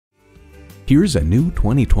Here's a new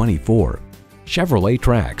 2024 Chevrolet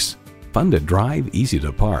Trax. Fun to drive, easy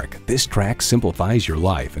to park, this Trax simplifies your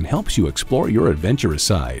life and helps you explore your adventurous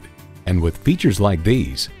side. And with features like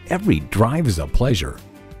these, every drive is a pleasure.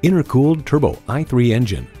 Intercooled turbo i3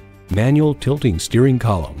 engine, manual tilting steering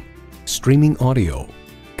column, streaming audio,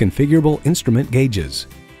 configurable instrument gauges,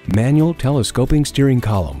 manual telescoping steering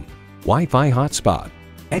column, Wi-Fi hotspot,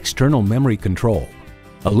 external memory control,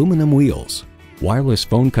 aluminum wheels, wireless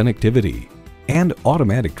phone connectivity, and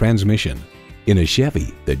automatic transmission. In a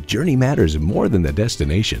Chevy, the journey matters more than the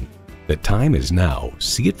destination. The time is now.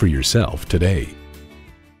 See it for yourself today.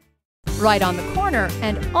 Right on the corner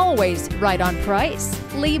and always right on price.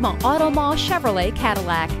 Lima Auto Mall Chevrolet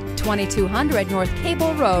Cadillac, 2200 North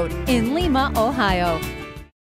Cable Road in Lima, Ohio.